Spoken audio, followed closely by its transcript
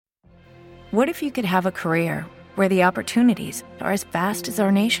What if you could have a career where the opportunities are as vast as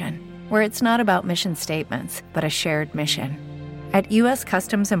our nation, where it's not about mission statements, but a shared mission? At U.S.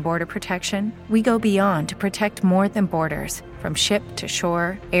 Customs and Border Protection, we go beyond to protect more than borders. From ship to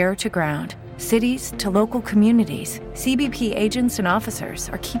shore, air to ground, cities to local communities, CBP agents and officers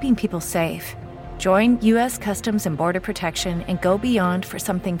are keeping people safe. Join U.S. Customs and Border Protection and go beyond for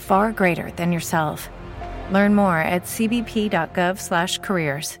something far greater than yourself. Learn more at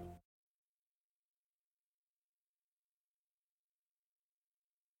cbp.gov/careers.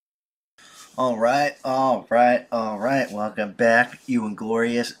 All right. Welcome back, you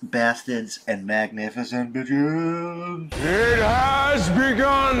inglorious bastards and magnificent bitches. It has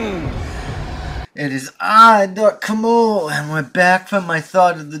begun! It is I, Doc Kamal, and we're back from my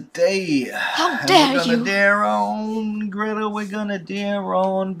thought of the day. How dare we're gonna you! dare on, Greta, we're gonna dare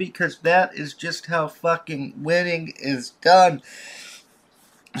on, because that is just how fucking winning is done.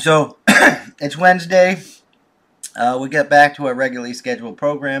 So, it's Wednesday. We get back to our regularly scheduled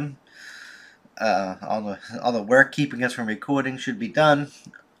program. All the work keeping us from recording should be done.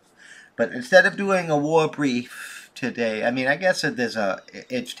 But instead of doing a war brief today, I mean, I guess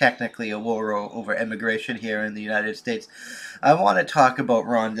it's technically a war over immigration here in the United States. I want to talk about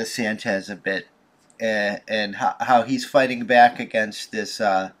Ron DeSantis a bit and how he's fighting back against this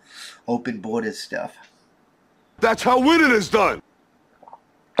open borders stuff. That's how winning is done!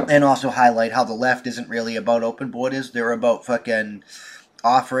 And also highlight how the left isn't really about open borders. They're about fucking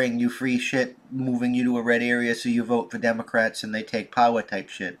offering you free shit, moving you to a red area so you vote for Democrats and they take power type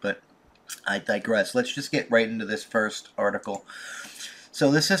shit. But I digress. Let's just get right into this first article. So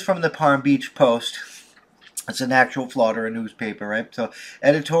this is from the Palm Beach Post. It's an actual Florida newspaper, right? So,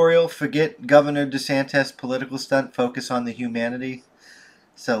 editorial, forget Governor DeSantis political stunt, focus on the humanity.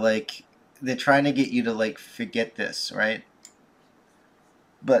 So, like, they're trying to get you to, like, forget this, right?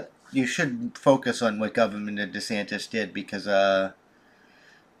 But you should focus on what Governor DeSantis did because,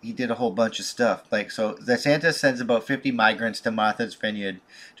 he did a whole bunch of stuff. Like, so DeSantis sends about 50 migrants to Martha's Vineyard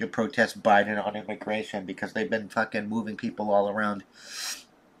to protest Biden on immigration because they've been fucking moving people all around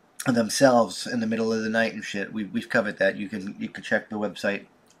themselves in the middle of the night and shit. We've covered that. You can check the website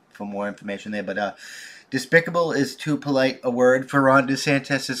for more information there. But despicable is too polite a word for Ron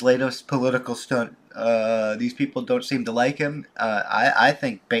DeSantis' latest political stunt. These people don't seem to like him. I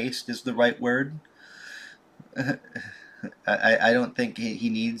think based is the right word. I don't think he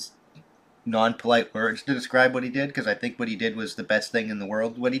needs non-polite words to describe what he did, because I think what he did was the best thing in the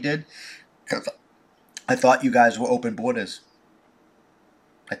world, what he did. Because I thought you guys were open borders.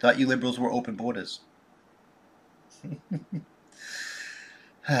 I thought you liberals were open borders.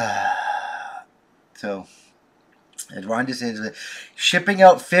 So, and Ron DeSantis shipping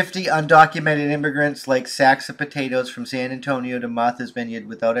out 50 undocumented immigrants like sacks of potatoes from San Antonio to Martha's Vineyard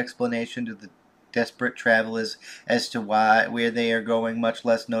without explanation to the desperate travelers as to where they are going, much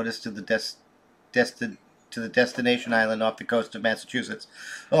less notice to the destination island off the coast of Massachusetts.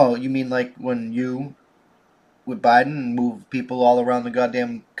 Oh, you mean like when you, with Biden, move people all around the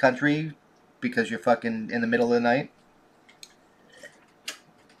goddamn country because you're fucking in the middle of the night?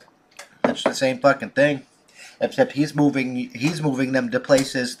 That's the same fucking thing. Except he's moving them to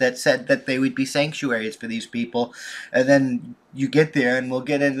places that said that they would be sanctuaries for these people, and then you get there, and we'll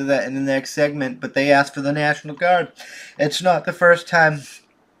get into that in the next segment. But they asked for the National Guard. It's not the first time.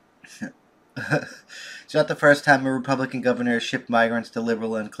 It's not the first time a Republican governor has shipped migrants to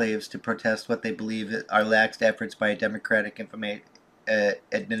liberal enclaves to protest what they believe are lax efforts by a Democratic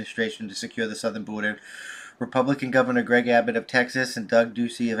administration to secure the southern border. Republican Governor Greg Abbott of Texas and Doug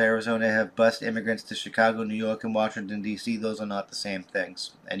Ducey of Arizona have bused immigrants to Chicago, New York, and Washington, D.C. Those are not the same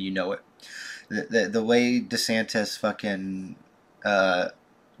things, and you know it. The way DeSantis fucking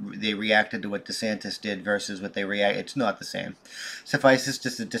they reacted to what DeSantis did versus what they react, it's not the same. Suffice it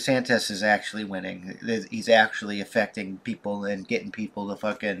that DeSantis is actually winning. He's actually affecting people and getting people to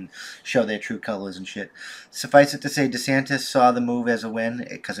fucking show their true colors and shit. Suffice it to say, DeSantis saw the move as a win,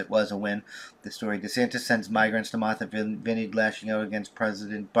 because it was a win. The story: DeSantis sends migrants to Martha's Vineyard, lashing out against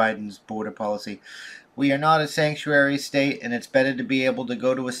President Biden's border policy. We are not a sanctuary state, and it's better to be able to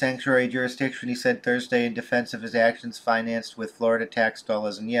go to a sanctuary jurisdiction, he said Thursday in defense of his actions financed with Florida tax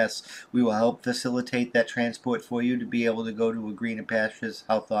dollars. And yes, we will help facilitate that transport for you to be able to go to a greener pastures.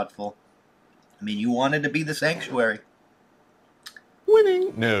 How thoughtful. I mean, you wanted to be the sanctuary.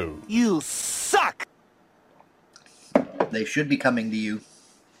 Winning? No. You suck! They should be coming to you.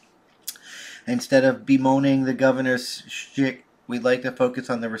 Instead of bemoaning the governor's shit, we'd like to focus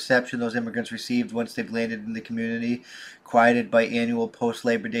on the reception those immigrants received once they've landed in the community, quieted by annual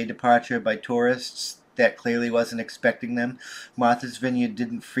post-Labor Day departure by tourists. that clearly wasn't expecting them. Martha's Vineyard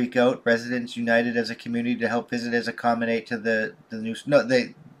didn't freak out. Residents united as a community to help visitors accommodate to the new... No,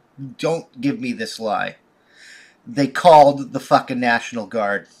 they... Don't give me this lie. They called the fucking National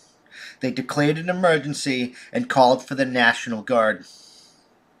Guard. They declared an emergency and called for the National Guard.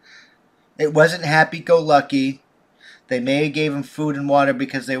 It wasn't happy-go-lucky. They may have gave them food and water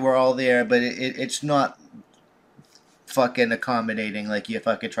because they were all there, but it's not fucking accommodating like you're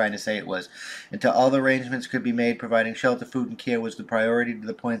fucking trying to say it was. Until all the arrangements could be made, providing shelter, food, and care was the priority, to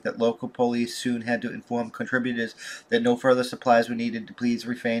the point that local police soon had to inform contributors that no further supplies were needed to please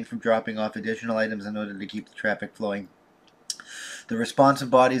refrain from dropping off additional items in order to keep the traffic flowing. The response of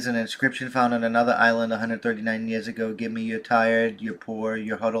bodies, an inscription found on another island 139 years ago. Give me your tired, your poor,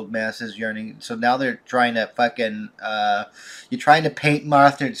 your huddled masses yearning. So now they're trying to fucking, you're trying to paint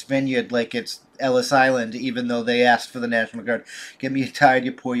Martha's Vineyard like it's Ellis Island, even though they asked for the National Guard. Give me your tired,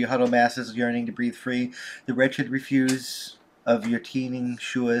 your poor, your huddled masses yearning to breathe free. The wretched refuse of your teeming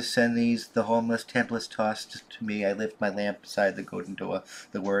shores, send these, the homeless, templess tossed to me. I lift my lamp beside the golden door.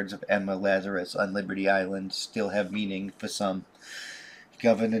 The words of Emma Lazarus on Liberty Island still have meaning for some.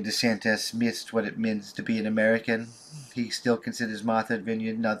 Governor DeSantis missed what it means to be an American. He still considers Martha's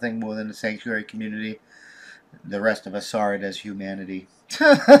Vineyard nothing more than a sanctuary community. The rest of us saw it as humanity.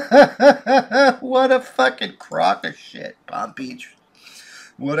 What a fucking crock of shit, Palm Beach.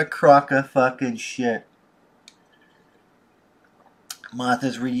 What a crock of fucking shit.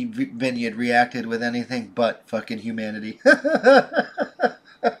 Martha's Vineyard reacted with anything but fucking humanity.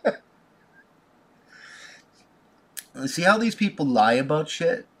 See how these people lie about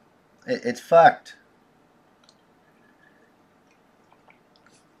shit? It's fucked.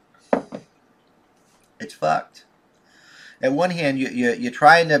 It's fucked. At one hand, you're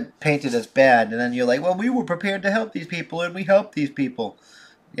trying to paint it as bad, and then you're like, well, we were prepared to help these people, and we helped these people.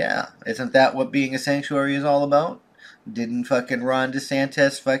 Yeah, isn't that what being a sanctuary is all about? Didn't fucking Ron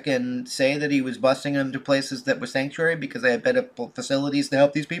DeSantis fucking say that he was busing them to places that were sanctuary because they had better facilities to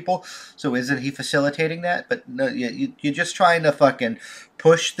help these people? So isn't he facilitating that? But no, you're just trying to fucking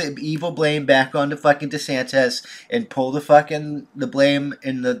push the evil blame back onto fucking DeSantis and pull the blame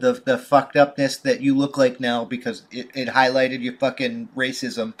and the fucked upness that you look like now because it highlighted your fucking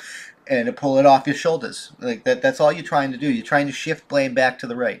racism, and to pull it off your shoulders. Like that's all you're trying to do. You're trying to shift blame back to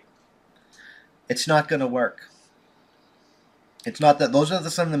the right. It's not going to work. It's not that those are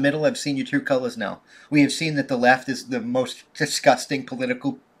some in the middle have seen your true colors now. We have seen that the left is the most disgusting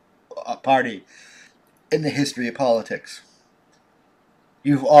political party in the history of politics.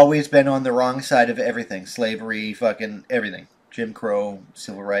 You've always been on the wrong side of everything. Slavery, fucking everything. Jim Crow,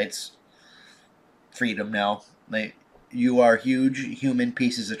 civil rights, freedom now. You are huge human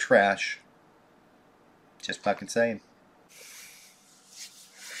pieces of trash. Just fucking saying.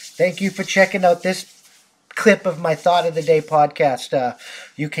 Thank you for checking out this clip of my Thought of the Day podcast.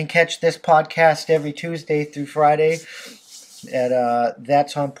 You can catch this podcast every Tuesday through Friday at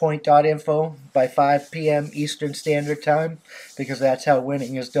that'sonpoint.info by 5 p.m. Eastern Standard Time, because that's how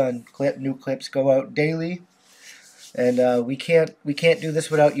winning is done. New clips go out daily, and we can't do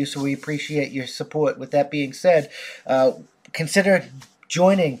this without you, so we appreciate your support. With that being said, consider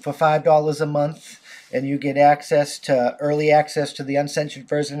joining for $5 a month. And you get early access to the uncensored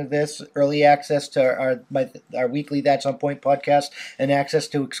version of this, early access to our weekly That's On Point podcast, and access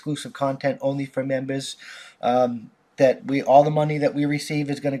to exclusive content only for members. All the money that we receive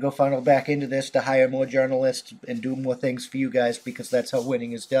is going to go funnel back into this to hire more journalists and do more things for you guys, because that's how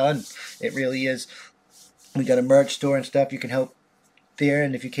winning is done. It really is. We got a merch store and stuff. You can help there,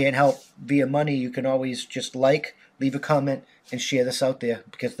 and if you can't help via money, you can always just leave a comment, and share this out there,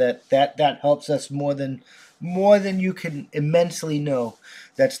 because that helps us more than you can immensely know.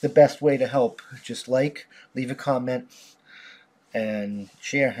 That's the best way to help. Just leave a comment, and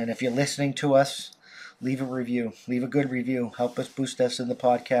share. And if you're listening to us, leave a review. Leave a good review. Help us boost us in the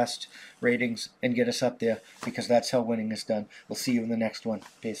podcast ratings and get us up there, because that's how winning is done. We'll see you in the next one.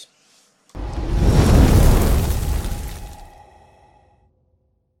 Peace.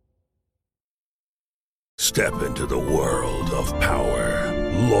 Step into the world of power,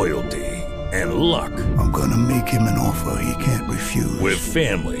 loyalty, and luck. I'm gonna make him an offer he can't refuse. With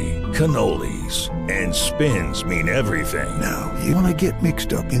family, cannolis, and spins mean everything. Now, you wanna get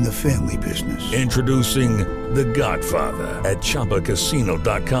mixed up in the family business. Introducing The Godfather at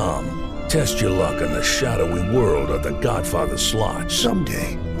ChumbaCasino.com. Test your luck in the shadowy world of The Godfather slot.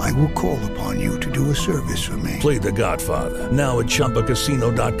 Someday, I will call upon you to do a service for me. Play The Godfather, now at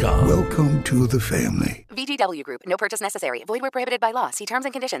ChumbaCasino.com. Welcome to the family. VGW Group. No purchase necessary. Void where prohibited by law. See terms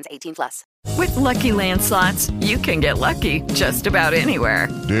and conditions. 18+. With Lucky Land Slots, you can get lucky just about anywhere.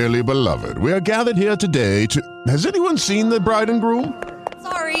 Dearly beloved, we are gathered here today to... Has anyone seen the bride and groom?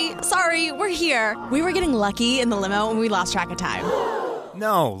 Sorry, we're here. We were getting lucky in the limo and we lost track of time.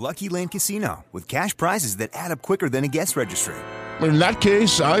 No, Lucky Land Casino, with cash prizes that add up quicker than a guest registry. In that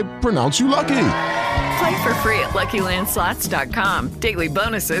case, I pronounce you lucky. Play for free at LuckyLandSlots.com. Daily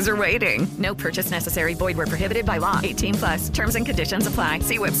bonuses are waiting. No purchase necessary. Void where prohibited by law. 18+. Terms and conditions apply.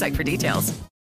 See website for details.